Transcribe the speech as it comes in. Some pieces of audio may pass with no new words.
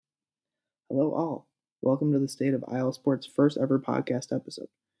Hello, all. Welcome to the State of IL Sports' first ever podcast episode.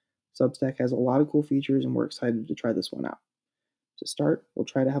 Substack has a lot of cool features, and we're excited to try this one out. To start, we'll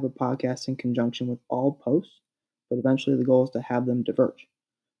try to have a podcast in conjunction with all posts, but eventually the goal is to have them diverge.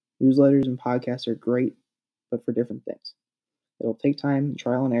 Newsletters and podcasts are great, but for different things. It'll take time and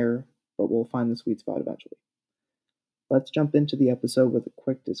trial and error, but we'll find the sweet spot eventually. Let's jump into the episode with a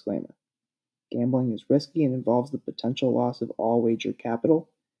quick disclaimer. Gambling is risky and involves the potential loss of all wagered capital.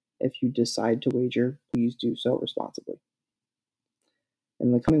 If you decide to wager, please do so responsibly.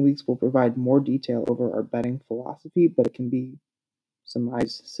 In the coming weeks, we'll provide more detail over our betting philosophy, but it can be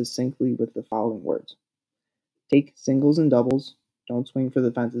summarized succinctly with the following words. Take singles and doubles. Don't swing for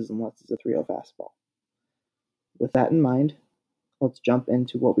the fences unless it's a 3-0 fastball. With that in mind, let's jump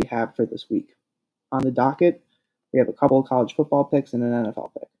into what we have for this week. On the docket, we have a couple of college football picks and an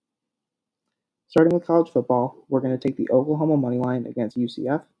NFL pick. Starting with college football, we're going to take the Oklahoma money line against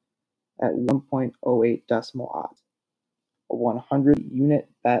UCF at 1.08 decimal odds. A 100-unit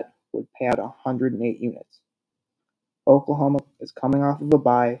bet would pay out 108 units. Oklahoma is coming off of a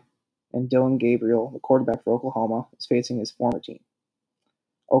bye, and Dillon Gabriel, the quarterback for Oklahoma, is facing his former team.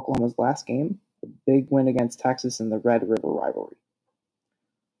 Oklahoma's last game, a big win against Texas in the Red River rivalry.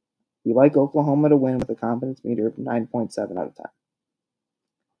 We like Oklahoma to win with a confidence meter of 9.7 out of 10.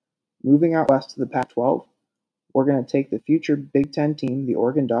 Moving out west to the Pac-12, we're going to take the future Big Ten team, the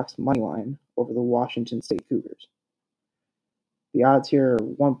Oregon Ducks, money line over the Washington State Cougars. The odds here are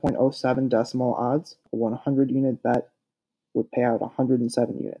 1.07 decimal odds. A 100-unit bet would pay out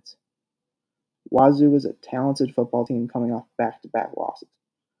 107 units. Wazoo is a talented football team coming off back-to-back losses.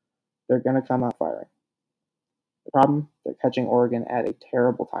 They're going to come out firing. The problem, they're catching Oregon at a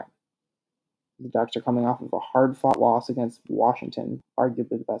terrible time. The Ducks are coming off of a hard-fought loss against Washington, arguably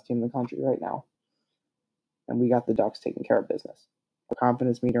the best team in the country right now. And we got the Ducks taking care of business. Our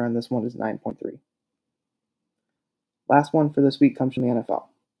confidence meter on this one is 9.3. Last one for this week comes from the NFL.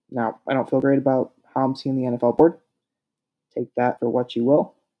 Now, I don't feel great about how I'm seeing the NFL board. Take that for what you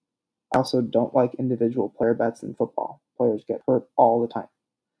will. I also don't like individual player bets in football. Players get hurt all the time.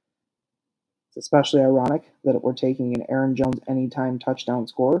 It's especially ironic that we're taking an Aaron Jones anytime touchdown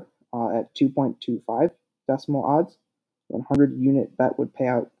score at 2.25 decimal odds. 100-unit bet would pay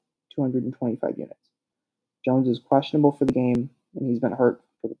out 225 units. Jones is questionable for the game, and he's been hurt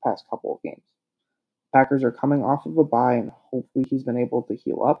for the past couple of games. Packers are coming off of a bye, and hopefully he's been able to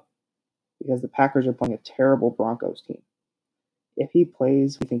heal up because the Packers are playing a terrible Broncos team. If he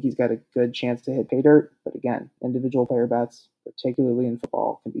plays, we think he's got a good chance to hit pay dirt, but again, individual player bets, particularly in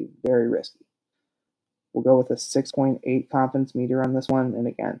football, can be very risky. We'll go with a 6.8 confidence meter on this one, and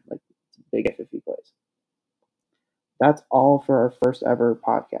again, it's a big if he plays. That's all for our first ever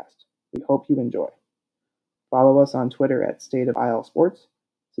podcast. We hope you enjoy. Follow us on Twitter at State of IL Sports.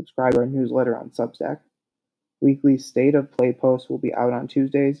 Subscribe to our newsletter on Substack. Weekly State of Play posts will be out on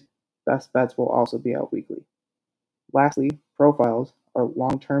Tuesdays. Best Bets will also be out weekly. Lastly, Profiles, our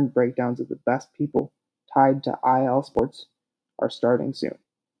long-term breakdowns of the best people tied to IL Sports, are starting soon.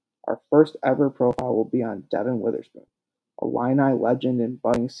 Our first ever profile will be on Devin Witherspoon, a Illini legend and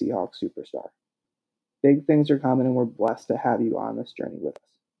budding Seahawks superstar. Big things are coming, and we're blessed to have you on this journey with us.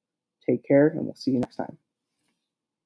 Take care, and we'll see you next time.